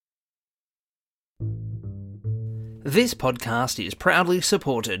This podcast is proudly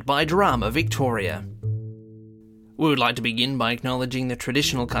supported by Drama Victoria. We would like to begin by acknowledging the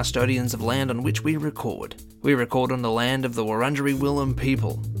traditional custodians of land on which we record. We record on the land of the Wurundjeri Willam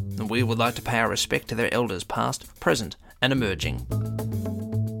people, and we would like to pay our respect to their elders past, present, and emerging.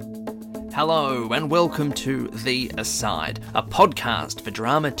 Hello and welcome to The Aside, a podcast for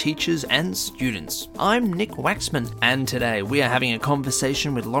drama teachers and students. I'm Nick Waxman, and today we are having a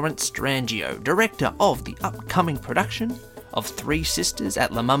conversation with Laurence Strangio, director of the upcoming production of Three Sisters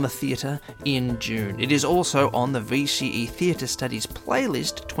at La Mama Theatre in June. It is also on the VCE Theatre Studies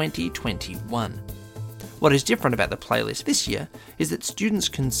playlist 2021. What is different about the playlist this year is that students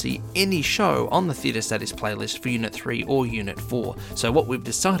can see any show on the Theatre Studies playlist for Unit 3 or Unit 4. So what we've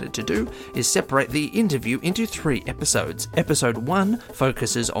decided to do is separate the interview into 3 episodes. Episode 1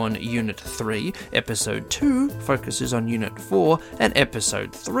 focuses on Unit 3, Episode 2 focuses on Unit 4, and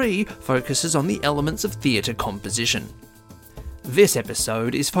Episode 3 focuses on the elements of theatre composition. This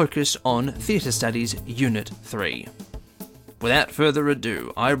episode is focused on Theatre Studies Unit 3. Without further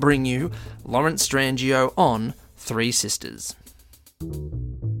ado, I bring you Laurence Strangio on Three Sisters.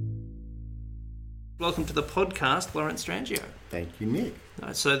 Welcome to the podcast, Laurence Strangio. Thank you, Nick.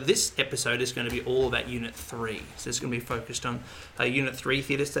 So this episode is going to be all about Unit 3. So it's going to be focused on Unit 3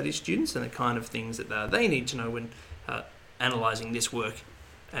 Theatre Studies students and the kind of things that they need to know when analysing this work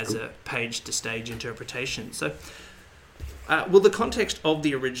as a page-to-stage interpretation. So will the context of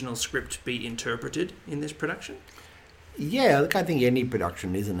the original script be interpreted in this production? Yeah, look, I think any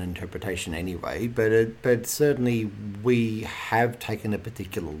production is an interpretation anyway, but certainly we have taken a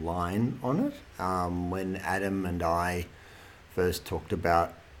particular line on it. When Adam and I first talked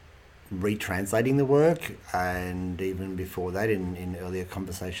about retranslating the work, and even before that in earlier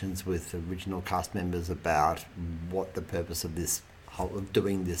conversations with original cast members about what the purpose of of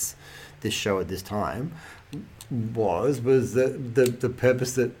doing this show at this time was the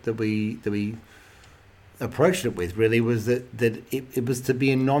purpose that we approached it with really was that it was to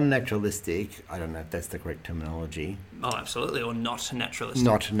be a non-naturalistic, I don't know if that's the correct terminology. Oh, absolutely, or not naturalistic.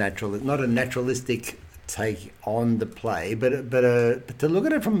 Not a naturalistic take on the play, but to look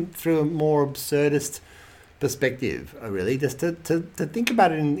at it through a more absurdist perspective, really, just to think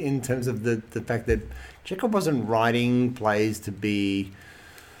about it in terms of the fact that Chekhov wasn't writing plays to be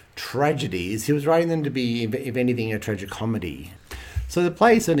tragedies, he was writing them to be, if anything, a tragicomedy. So the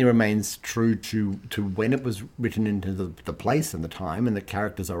play certainly remains true to when it was written into the place and the time, and the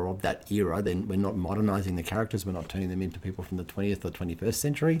characters are of that era. Then we're not modernising the characters, we're not turning them into people from the 20th or 21st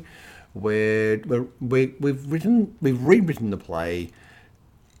century. We've rewritten the play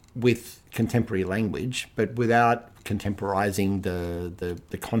with contemporary language, but without contemporising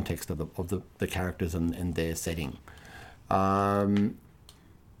the context of the characters and their setting.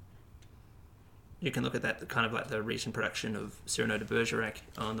 You can look at that kind of like the recent production of Cyrano de Bergerac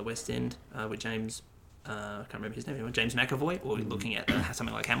on the West End with James, I can't remember his name anymore, James McAvoy, or looking at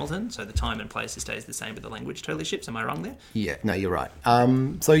something like Hamilton. So the time and place stays the same, but the language totally shifts. Am I wrong there? Yeah, no, you're right.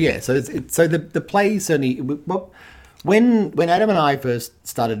 So the play certainly. Well, when Adam and I first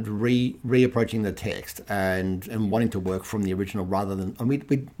started reapproaching the text and wanting to work from the original rather than,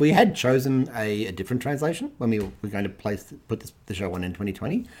 and we had chosen a different translation when we were going to put the show on in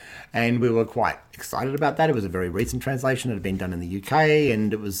 2020, and we were quite excited about that. It was a very recent translation. It had been done in the UK,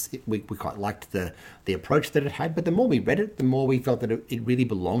 and we quite liked the approach that it had. But the more we read it, the more we felt that it really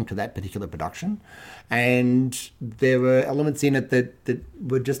belonged to that particular production, and there were elements in it that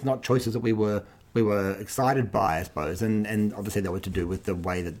were just not choices that we were excited by, I suppose, and obviously they were to do with the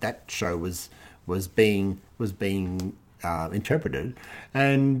way that show was being interpreted,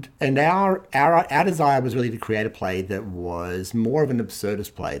 and our desire was really to create a play that was more of an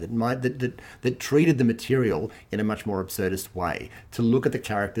absurdist play that treated the material in a much more absurdist way, to look at the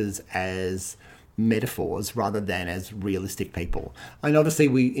characters as metaphors rather than as realistic people. And obviously,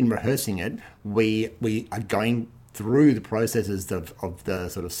 in rehearsing it, we are going through the processes of the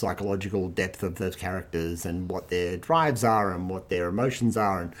sort of psychological depth of those characters and what their drives are and what their emotions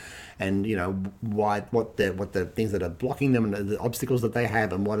are and you know what the things that are blocking them and the obstacles that they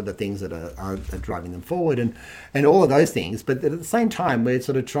have and what are the things that are driving them forward and all of those things. But at the same time, we're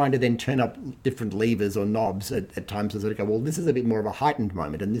sort of trying to then turn up different levers or knobs at times to sort of go, well, this is a bit more of a heightened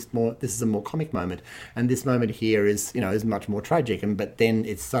moment, and this is a more comic moment, and this moment here is much more tragic, but then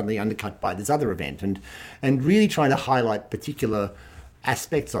it's suddenly undercut by this other event, and really trying to highlight particular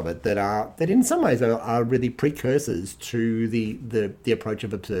aspects of it that in some ways are really precursors to the approach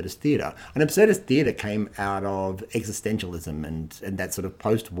of absurdist theatre. And absurdist theatre came out of existentialism and that sort of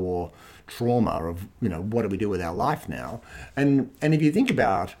post-war trauma of what do we do with our life now. And if you think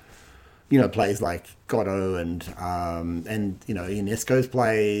about plays like Godot and Ionesco's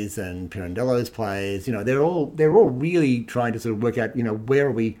plays and Pirandello's plays. They're all really trying to sort of work out, where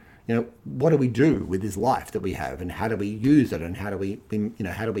are we, what do we do with this life that we have, and how do we use it, and how do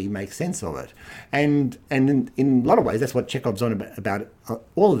we make sense of it, and in a lot of ways that's what Chekhov's on about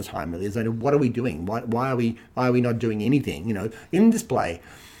all the time. Really, is what are we doing? Why are we not doing anything? In this play,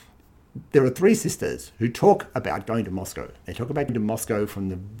 there are three sisters who talk about going to Moscow. They talk about going to Moscow from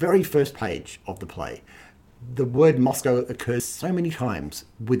the very first page of the play. The word Moscow occurs so many times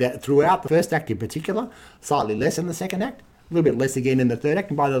throughout the first act in particular, slightly less in the second act, a little bit less again in the third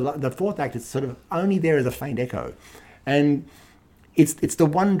act, and by the fourth act it's sort of only there as a faint echo. And it's the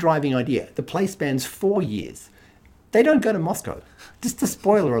one driving idea. The play spans 4 years. They don't go to Moscow. Just a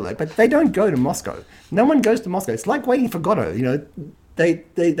spoiler alert, but they don't go to Moscow. No one goes to Moscow. It's like waiting for Godot,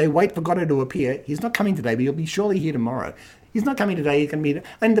 They wait for Godot to appear. He's not coming today, but he'll be surely here tomorrow. He's not coming today, he's going to be...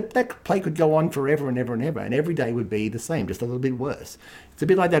 And that play could go on forever and ever and ever, and every day would be the same, just a little bit worse. It's a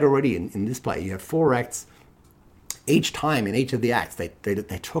bit like that already in this play. You have 4 acts. Each time in each of the acts, they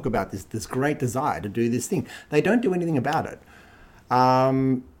talk about this great desire to do this thing. They don't do anything about it.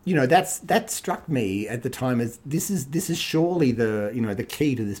 That struck me at the time as this is surely the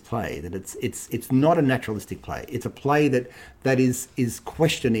key to this play, that it's not a naturalistic play. It's a play that is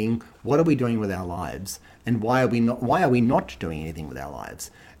questioning what are we doing with our lives, and why are we not doing anything with our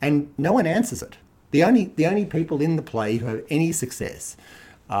lives, and no one answers it. The only people in the play who have any success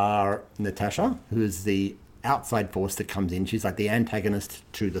are Natasha, who is the outside force that comes in. She's like the antagonist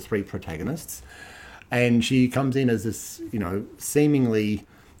to the 3 protagonists. And she comes in as this, seemingly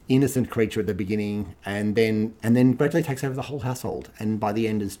innocent creature at the beginning, and then gradually takes over the whole household. And by the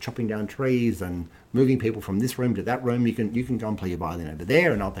end is chopping down trees and moving people from this room to that room. You can go and play your violin over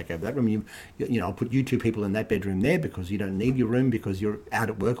there, and I'll take over that room. I'll put you 2 people in that bedroom there because you don't need your room because you're out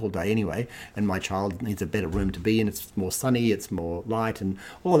at work all day anyway. And my child needs a better room to be in. It's more sunny, it's more light, and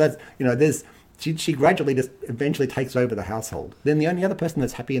all of that. She gradually just eventually takes over the household. Then the only other person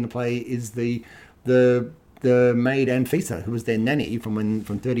that's happy in the play is the maid Anfisa, who was their nanny from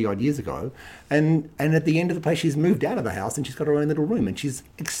 30 odd years ago, and at the end of the play she's moved out of the house and she's got her own little room and she's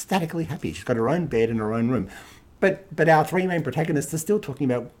ecstatically happy. She's got her own bed and her own room. But our 3 main protagonists are still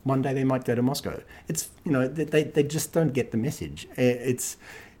talking about one day they might go to Moscow. It's they just don't get the message.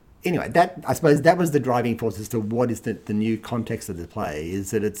 Anyway, that I suppose that was the driving force as to what is the new context of the play, is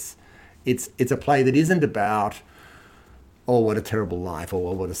that it's a play that isn't about, oh, what a terrible life,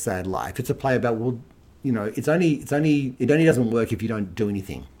 or what a sad life. It's a play about, it only doesn't work if you don't do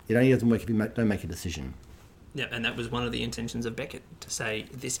anything. It only doesn't work if you don't make a decision. Yeah, and that was one of the intentions of Beckett, to say,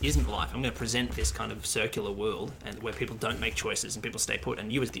 this isn't life. I'm going to present this kind of circular world and where people don't make choices and people stay put, and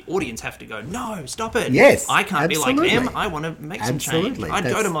you as the audience have to go, no, stop it. Yes, I can't absolutely. be like them. I want to make some change. I'd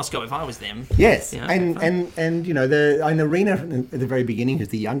go to Moscow if I was them. Yes, and Irina at the very beginning, who's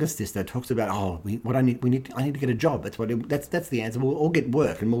the youngest sister, talks about, I need to get a job. That's the answer. We'll all get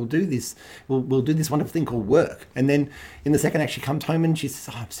work, and we'll do this. We'll do this wonderful thing called work. And then in the second act, she comes home and she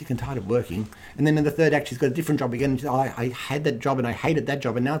says, I'm sick and tired of working. And then in the third act, she's got a different job again. And she says, I had that job and I hated that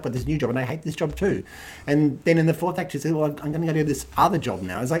job, and now I've got this new job and I hate this job too. And then in the fourth act, she says, well, I'm going to go do this other job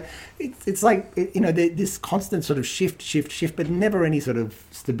now. It's like this constant sort of shift, but never any sort of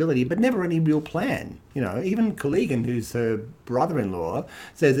stability, but never any real plan. Even Collegan, who's her brother-in-law,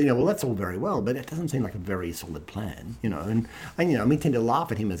 says, well, that's all very well, but it doesn't seem like a very solid plan. And we tend to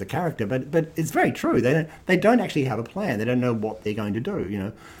laugh at him as a character, but it's very true. They don't actually have a plan. They don't know what they're going to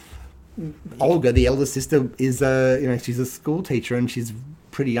do. Olga, the elder sister, is she's a school teacher, and she's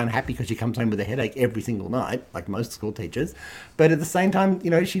pretty unhappy because she comes home with a headache every single night, like most school teachers. But at the same time,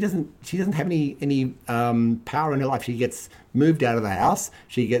 she doesn't have any power in her life. She gets moved out of the house.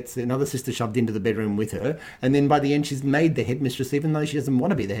 She gets another sister shoved into the bedroom with her, and then by the end, she's made the headmistress, even though she doesn't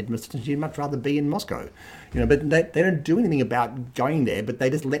want to be the headmistress. She'd much rather be in Moscow. But they don't do anything about going there. But they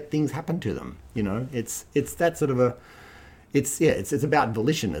just let things happen to them. It's that sort of a. It's about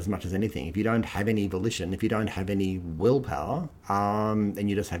volition as much as anything. If you don't have any volition, if you don't have any willpower, and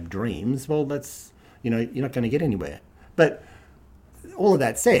you just have dreams, well, that's you're not going to get anywhere. But all of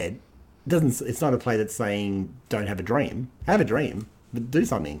that said, it's not a play that's saying don't have a dream. Have a dream, but do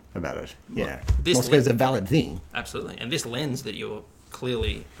something about it. Yeah, Moscow's a valid thing. Absolutely, and this lens that you're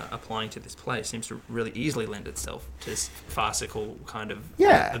clearly applying to this play seems to really easily lend itself to this farcical kind of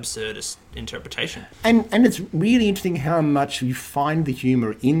absurdist interpretation. And it's really interesting how much you find the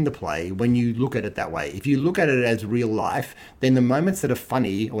humour in the play when you look at it that way. If you look at it as real life, then the moments that are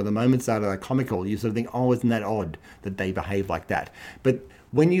funny or the moments that are comical, you sort of think, oh, isn't that odd that they behave like that? But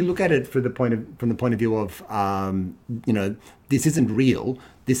when you look at it from the point of view of, this isn't real.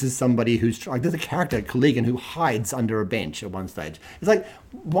 This is somebody who's like, there's a character, Collegan, who hides under a bench at one stage. It's like,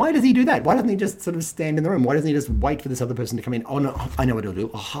 why does he do that? Why doesn't he just sort of stand in the room? Why doesn't he just wait for this other person to come in? Oh no, I know what he'll do.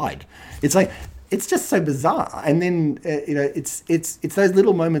 I'll hide. It's like, it's just so bizarre. And then it's those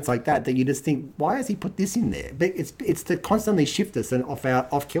little moments like that you just think, why has he put this in there? But it's to constantly shift us and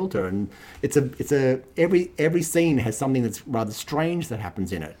off kilter. And every scene has something that's rather strange that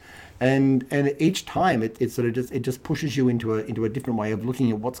happens in it. And each time it just pushes you into a different way of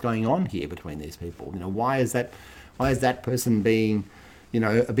looking at what's going on here between these people. Why is that person being,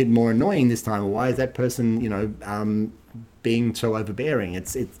 a bit more annoying this time? Or why is that person, being so overbearing?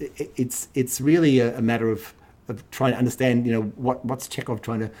 It's really a matter of trying to understand, what's Chekhov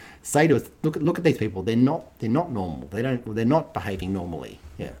trying to say to us. Look at these people. They're not normal. They're not behaving normally.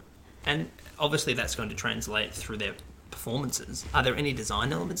 Yeah. And obviously that's going to translate through their performances. Are there any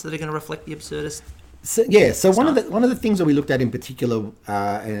design elements that are going to reflect the absurdist? So one of the things that we looked at in particular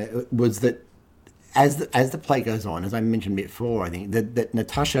was that as the play goes on, as I mentioned before, I think that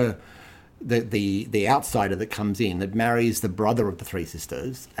Natasha, the outsider that comes in, that marries the brother of the three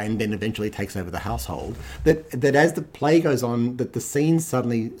sisters and then eventually takes over the household, that as the play goes on, that the scenes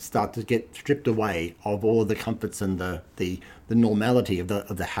suddenly start to get stripped away of all of the comforts and the normality of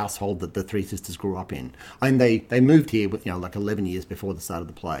the household that the three sisters grew up in. And they moved here with, like 11 years before the start of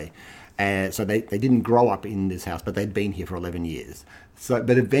the play. So they didn't grow up in this house, but they'd been here for 11 years.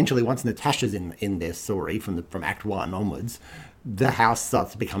 But eventually, once Natasha's in their story, from Act 1 onwards, the house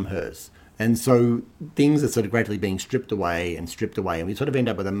starts to become hers. And so things are sort of gradually being stripped away, and we sort of end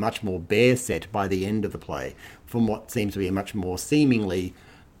up with a much more bare set by the end of the play, from what seems to be a much more seemingly,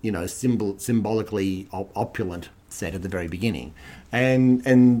 symbolically opulent set at the very beginning.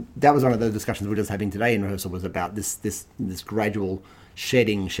 And that was one of the discussions we were just having today in rehearsal, was about this gradual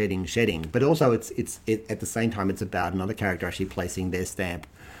shedding. But also it's at the same time, it's about another character actually placing their stamp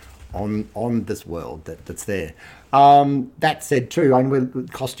on this world that's there. That said, too,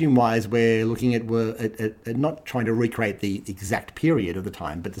 costume-wise, we're looking at not trying to recreate the exact period of the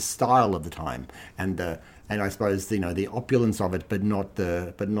time, but the style of the time, and I suppose the opulence of it, but not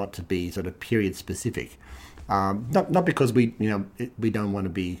to be sort of period specific. Not because we don't want to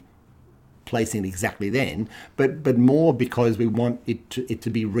be placing it exactly then, but more because we want it to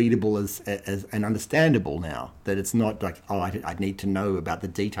be readable as and understandable now. That it's not like, I need to know about the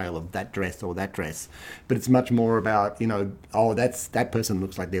detail of that dress or that dress, but it's much more about, that person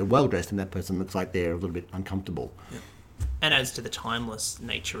looks like they're well dressed and that person looks like they're a little bit uncomfortable. Yeah. And adds to the timeless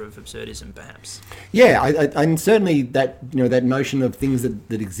nature of absurdism, perhaps. Yeah, and certainly that notion of things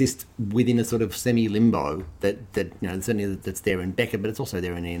that exist within a sort of semi-limbo that certainly that's there in Beckett, but it's also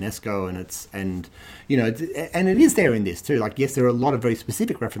there in Ionesco, and it is there in this too. Like, yes, there are a lot of very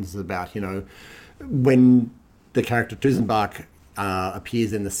specific references about when the character Tusenbach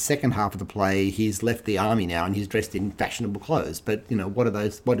appears in the second half of the play, he's left the army now and he's dressed in fashionable clothes. But what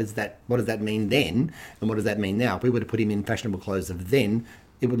does that mean then, and what does that mean now? If we were to put him in fashionable clothes of then,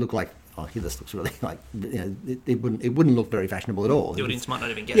 it would look like, this looks really like, it wouldn't look very fashionable at all. The audience might not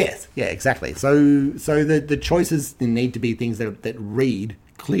even get it. Yes, yeah, exactly. So the choices need to be things that read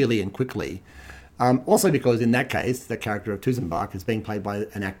clearly and quickly. Also because in that case, the character of Tusenbach is being played by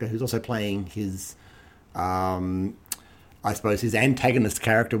an actor who's also playing his I suppose his antagonist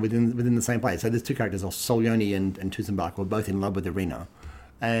character within the same play. So there's two characters, Solioni and Tusenbach, who are both in love with Irina,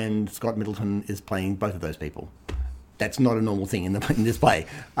 and Scott Middleton is playing both of those people. That's not a normal thing in this play.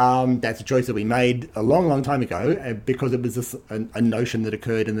 That's a choice that we made a long, long time ago because it was just a notion that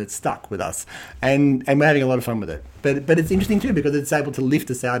occurred and it stuck with us, and we're having a lot of fun with it. But it's interesting too because it's able to lift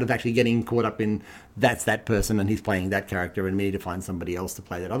us out of actually getting caught up in that's that person and he's playing that character and we need to find somebody else to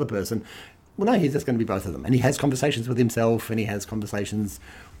play that other person. Well, no, he's just going to be both of them. And he has conversations with himself and he has conversations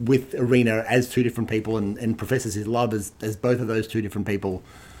with Irina as two different people and professes his love as both of those two different people.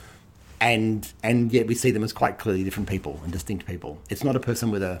 And yet we see them as quite clearly different people and distinct people. It's not a person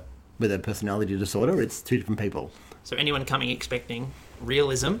with a personality disorder, it's two different people. So anyone coming expecting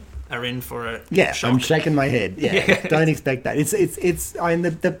realism are in for a shock. I'm shaking my head. Yeah, don't expect that.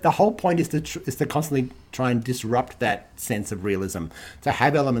 The whole point is to constantly try and disrupt that sense of realism, to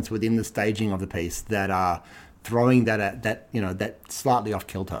have elements within the staging of the piece that are throwing that slightly off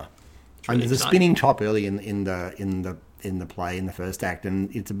kilter. And there's a spinning top early in the play in the first act,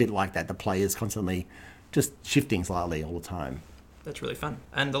 and it's a bit like that. The play is constantly just shifting slightly all the time. That's really fun.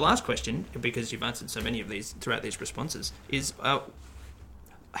 And the last question, because you've answered so many of these throughout these responses, is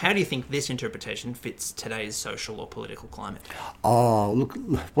How do you think this interpretation fits today's social or political climate? Oh, look!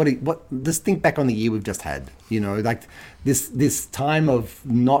 Just think back on the year we've just had. Like this time of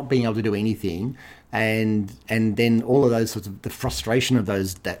not being able to do anything, and then all of those sorts of the frustration of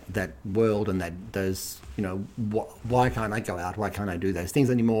that world and those. Why can't I go out? Why can't I do those things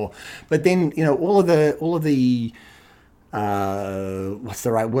anymore? But then all of the what's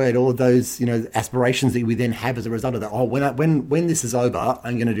the right word? All of those, aspirations that we then have as a result of that. Oh, when this is over,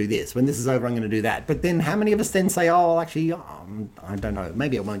 I'm going to do this. When this is over, I'm going to do that. But then how many of us then say, oh, actually, I don't know.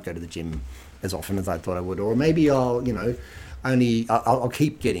 Maybe I won't go to the gym as often as I thought I would. Or maybe I'll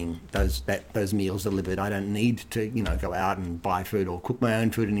keep getting those meals delivered. I don't need to, go out and buy food or cook my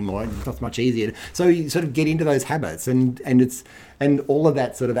own food anymore. It's not much easier. So you sort of get into those habits, and all of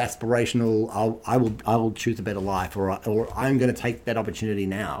that sort of aspirational. I will choose a better life, or I'm going to take that opportunity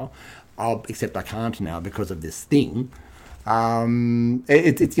now. Except I can't now because of this thing.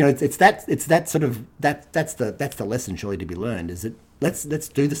 It's the lesson surely to be learned. Is that let's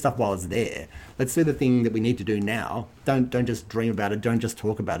do the stuff while it's there. Let's do the thing that we need to do now. Don't just dream about it. Don't just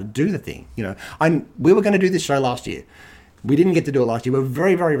talk about it. Do the thing. We were going to do this show last year. We didn't get to do it last year. We're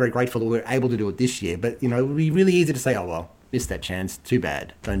very, very, very grateful that we were able to do it this year. But it would be really easy to say, oh well, missed that chance. Too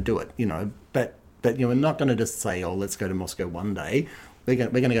bad. Don't do it. But we're not going to just say, oh, let's go to Moscow one day. We're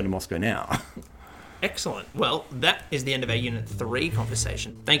going to go to Moscow now. Excellent. Well, that is the end of our Unit 3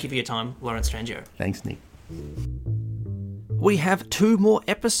 conversation. Thank you for your time, Laurence Strangio. Thanks, Nick. We have 2 more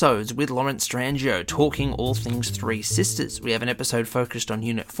episodes with Laurence Strangio talking all things Three Sisters. We have an episode focused on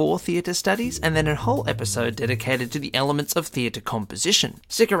Unit 4 theatre studies, and then a whole episode dedicated to the elements of theatre composition.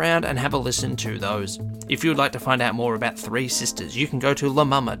 Stick around and have a listen to those. If you would like to find out more about Three Sisters, you can go to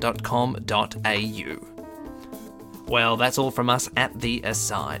lamama.com.au. Well, that's all from us at The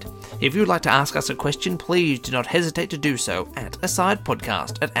Aside. If you would like to ask us a question, please do not hesitate to do so at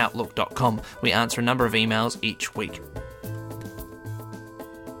asidepodcast@outlook.com. We answer a number of emails each week.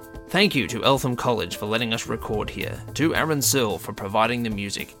 Thank you to Eltham College for letting us record here, to Aaron Searle for providing the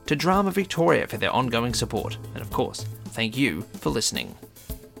music, to Drama Victoria for their ongoing support, and of course, thank you for listening.